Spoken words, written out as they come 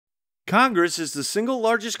Congress is the single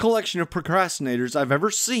largest collection of procrastinators I've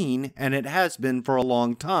ever seen, and it has been for a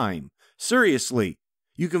long time. Seriously.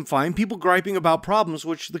 You can find people griping about problems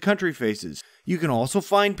which the country faces. You can also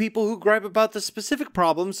find people who gripe about the specific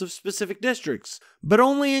problems of specific districts. But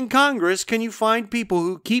only in Congress can you find people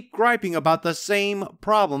who keep griping about the same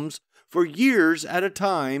problems for years at a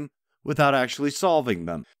time without actually solving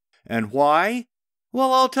them. And why?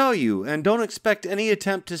 Well, I'll tell you, and don't expect any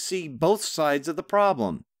attempt to see both sides of the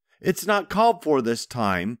problem. It's not called for this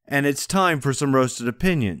time, and it's time for some roasted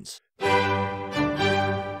opinions.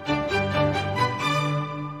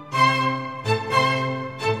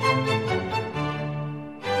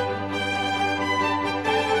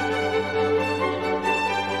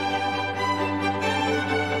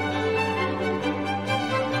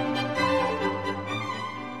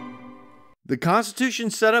 The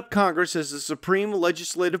Constitution set up Congress as the supreme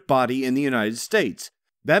legislative body in the United States.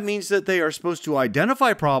 That means that they are supposed to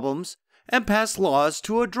identify problems and pass laws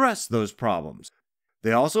to address those problems.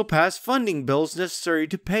 They also pass funding bills necessary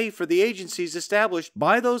to pay for the agencies established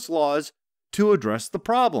by those laws to address the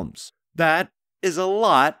problems. That is a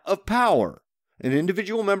lot of power. An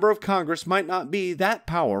individual member of Congress might not be that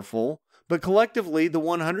powerful, but collectively the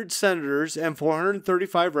 100 senators and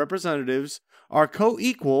 435 representatives are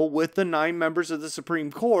co-equal with the 9 members of the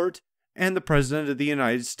Supreme Court and the President of the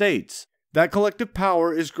United States. That collective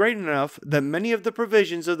power is great enough that many of the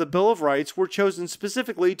provisions of the Bill of Rights were chosen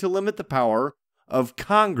specifically to limit the power of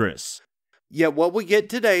Congress. Yet what we get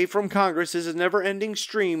today from Congress is a never-ending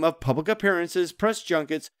stream of public appearances, press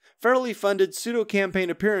junkets, fairly funded pseudo-campaign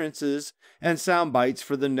appearances, and sound bites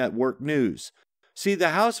for the network news. See,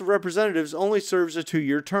 the House of Representatives only serves a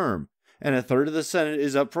 2-year term, and a third of the Senate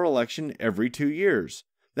is up for election every 2 years.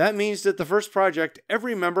 That means that the first project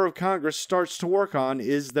every member of Congress starts to work on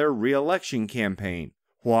is their re-election campaign.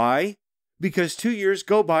 Why? Because 2 years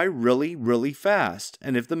go by really, really fast,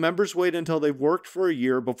 and if the members wait until they've worked for a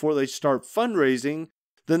year before they start fundraising,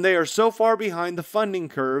 then they are so far behind the funding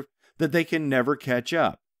curve that they can never catch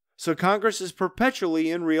up. So Congress is perpetually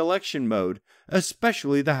in re-election mode,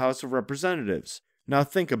 especially the House of Representatives. Now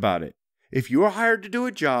think about it. If you are hired to do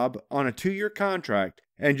a job on a 2-year contract,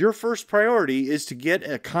 and your first priority is to get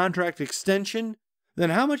a contract extension,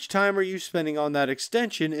 then how much time are you spending on that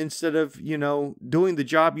extension instead of, doing the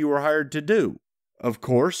job you were hired to do? Of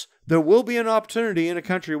course, there will be an opportunity in a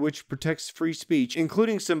country which protects free speech,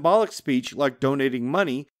 including symbolic speech like donating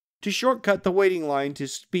money, to shortcut the waiting line to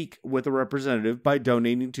speak with a representative by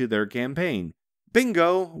donating to their campaign.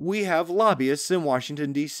 Bingo, we have lobbyists in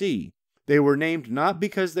Washington, D.C. They were named not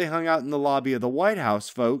because they hung out in the lobby of the White House,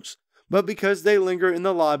 folks, but because they linger in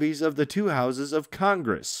the lobbies of the 2 houses of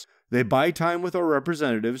Congress. They buy time with our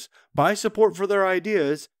representatives, buy support for their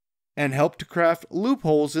ideas, and help to craft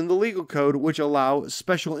loopholes in the legal code which allow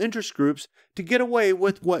special interest groups to get away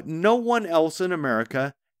with what no one else in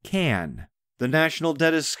America can. The national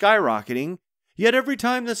debt is skyrocketing, yet every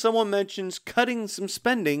time that someone mentions cutting some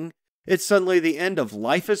spending, it's suddenly the end of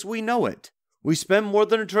life as we know it. We spend more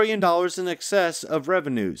than $1 trillion in excess of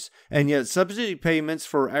revenues, and yet subsidy payments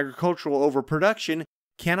for agricultural overproduction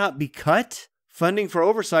cannot be cut? Funding for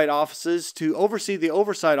oversight offices to oversee the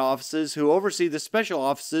oversight offices who oversee the special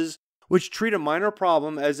offices which treat a minor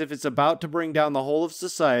problem as if it's about to bring down the whole of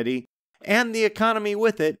society, and the economy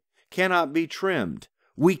with it, cannot be trimmed.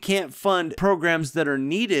 We can't fund programs that are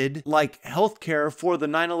needed, like healthcare for the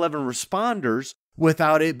 9/11 responders,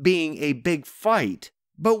 without it being a big fight.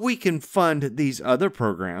 But we can fund these other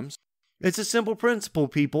programs. It's a simple principle,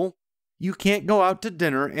 people. You can't go out to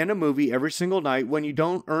dinner and a movie every single night when you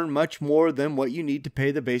don't earn much more than what you need to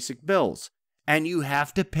pay the basic bills. And you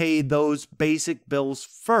have to pay those basic bills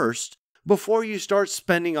first before you start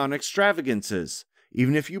spending on extravagances.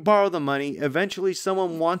 Even if you borrow the money, eventually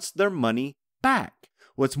someone wants their money back.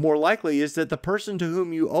 What's more likely is that the person to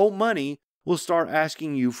whom you owe money will start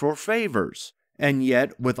asking you for favors. And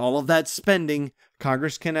yet, with all of that spending,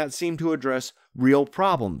 Congress cannot seem to address real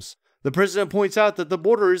problems. The president points out that the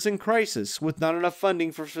border is in crisis, with not enough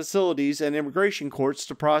funding for facilities and immigration courts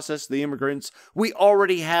to process the immigrants we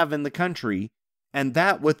already have in the country, and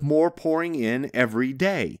that with more pouring in every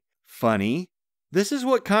day. Funny. This is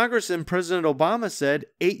what Congress and President Obama said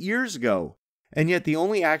 8 years ago, and yet the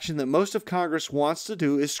only action that most of Congress wants to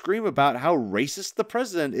do is scream about how racist the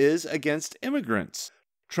president is against immigrants.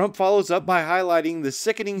 Trump follows up by highlighting the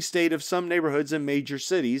sickening state of some neighborhoods in major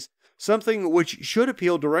cities, something which should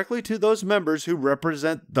appeal directly to those members who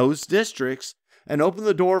represent those districts and open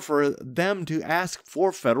the door for them to ask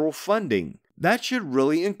for federal funding. That should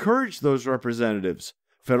really encourage those representatives.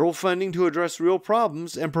 Federal funding to address real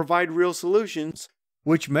problems and provide real solutions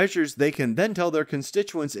which measures they can then tell their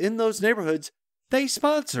constituents in those neighborhoods they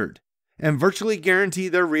sponsored, and virtually guarantee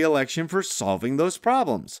their re-election for solving those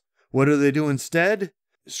problems. What do they do instead?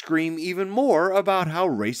 Scream even more about how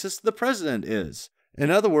racist the president is.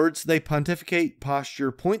 In other words, they pontificate,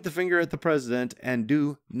 posture, point the finger at the president, and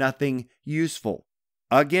do nothing useful.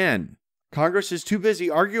 Again, Congress is too busy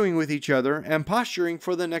arguing with each other and posturing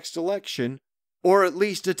for the next election, or at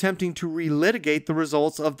least attempting to relitigate the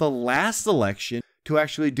results of the last election to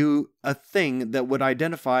actually do a thing that would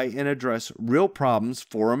identify and address real problems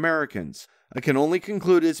for Americans. I can only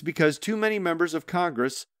conclude it's because too many members of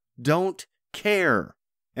Congress don't care.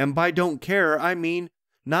 And by don't care, I mean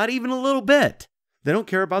not even a little bit. They don't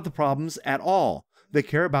care about the problems at all. They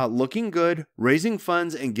care about looking good, raising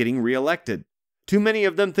funds, and getting reelected. Too many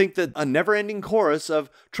of them think that a never-ending chorus of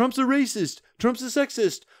Trump's a racist, Trump's a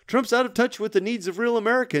sexist, Trump's out of touch with the needs of real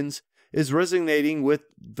Americans is resonating with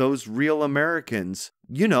those real Americans.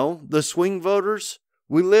 You know, the swing voters.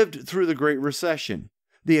 We lived through the Great Recession.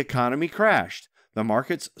 The economy crashed. The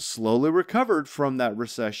markets slowly recovered from that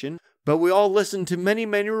recession, but we all listened to many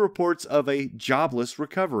reports of a jobless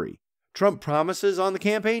recovery. Trump promises on the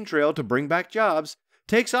campaign trail to bring back jobs,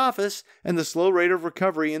 takes office, and the slow rate of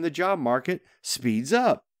recovery in the job market speeds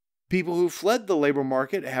up. People who fled the labor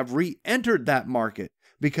market have re-entered that market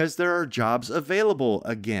because there are jobs available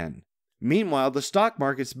again. Meanwhile, the stock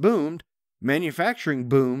markets boomed, manufacturing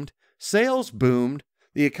boomed, sales boomed,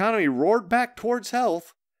 the economy roared back towards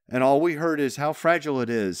health, and all we heard is how fragile it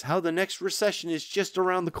is, how the next recession is just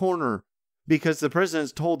around the corner, because the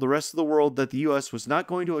president's told the rest of the world that the U.S. was not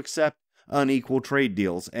going to accept unequal trade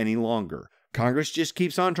deals any longer. Congress just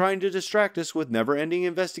keeps on trying to distract us with never-ending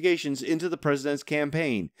investigations into the president's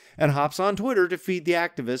campaign, and hops on Twitter to feed the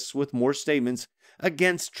activists with more statements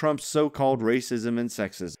against Trump's so-called racism and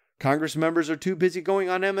sexism. Congress members are too busy going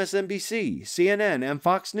on MSNBC, CNN, and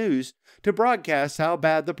Fox News to broadcast how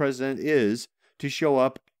bad the president is to show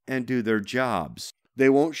up and do their jobs. They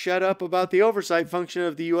won't shut up about the oversight function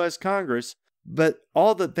of the U.S. Congress, but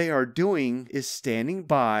all that they are doing is standing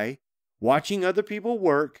by, watching other people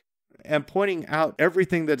work, and pointing out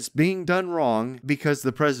everything that is being done wrong because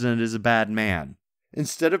the president is a bad man.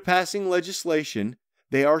 Instead of passing legislation,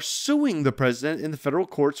 they are suing the president in the federal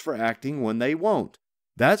courts for acting when they won't.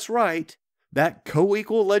 That's right. That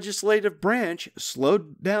co-equal legislative branch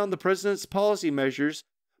slowed down the president's policy measures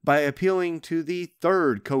by appealing to the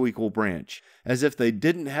third co-equal branch, as if they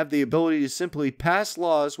didn't have the ability to simply pass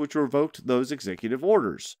laws which revoked those executive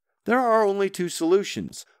orders. There are only two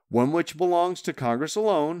solutions, one which belongs to Congress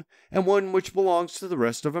alone, and one which belongs to the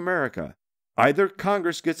rest of America. Either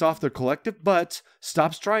Congress gets off their collective butts,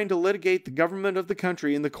 stops trying to litigate the government of the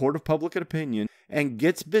country in the court of public opinion, and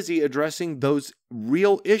gets busy addressing those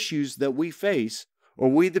real issues that we face, or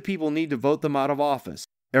we the people need to vote them out of office.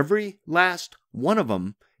 Every last one of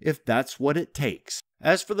them, if that's what it takes.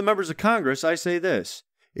 As for the members of Congress, I say this.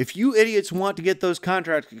 If you idiots want to get those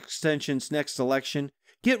contract extensions next election,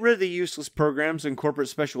 get rid of the useless programs and corporate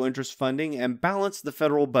special interest funding and balance the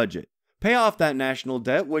federal budget. Pay off that national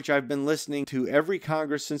debt, which I've been listening to every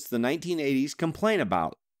Congress since the 1980s complain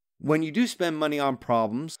about. When you do spend money on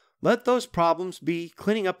problems, let those problems be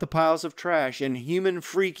cleaning up the piles of trash and human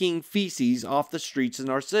freaking feces off the streets in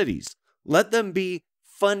our cities. Let them be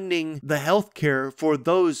funding the health care for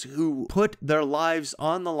those who put their lives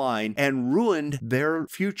on the line and ruined their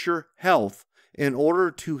future health in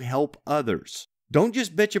order to help others. Don't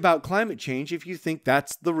just bitch about climate change if you think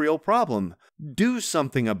that's the real problem. Do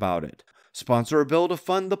something about it. Sponsor a bill to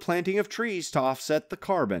fund the planting of trees to offset the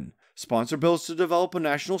carbon. Sponsor bills to develop a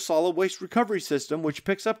national solid waste recovery system which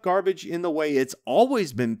picks up garbage in the way it's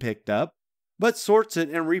always been picked up, but sorts it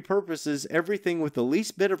and repurposes everything with the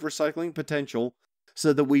least bit of recycling potential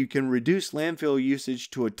so that we can reduce landfill usage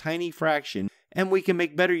to a tiny fraction and we can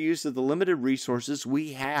make better use of the limited resources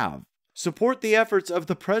we have. Support the efforts of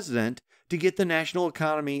the president to get the national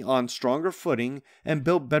economy on stronger footing and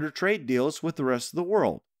build better trade deals with the rest of the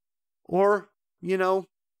world. Or,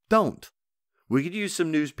 don't. We could use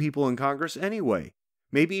some news people in Congress anyway.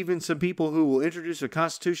 Maybe even some people who will introduce a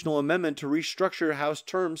constitutional amendment to restructure House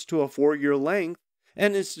terms to a 4-year length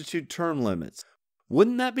and institute term limits.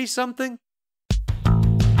 Wouldn't that be something?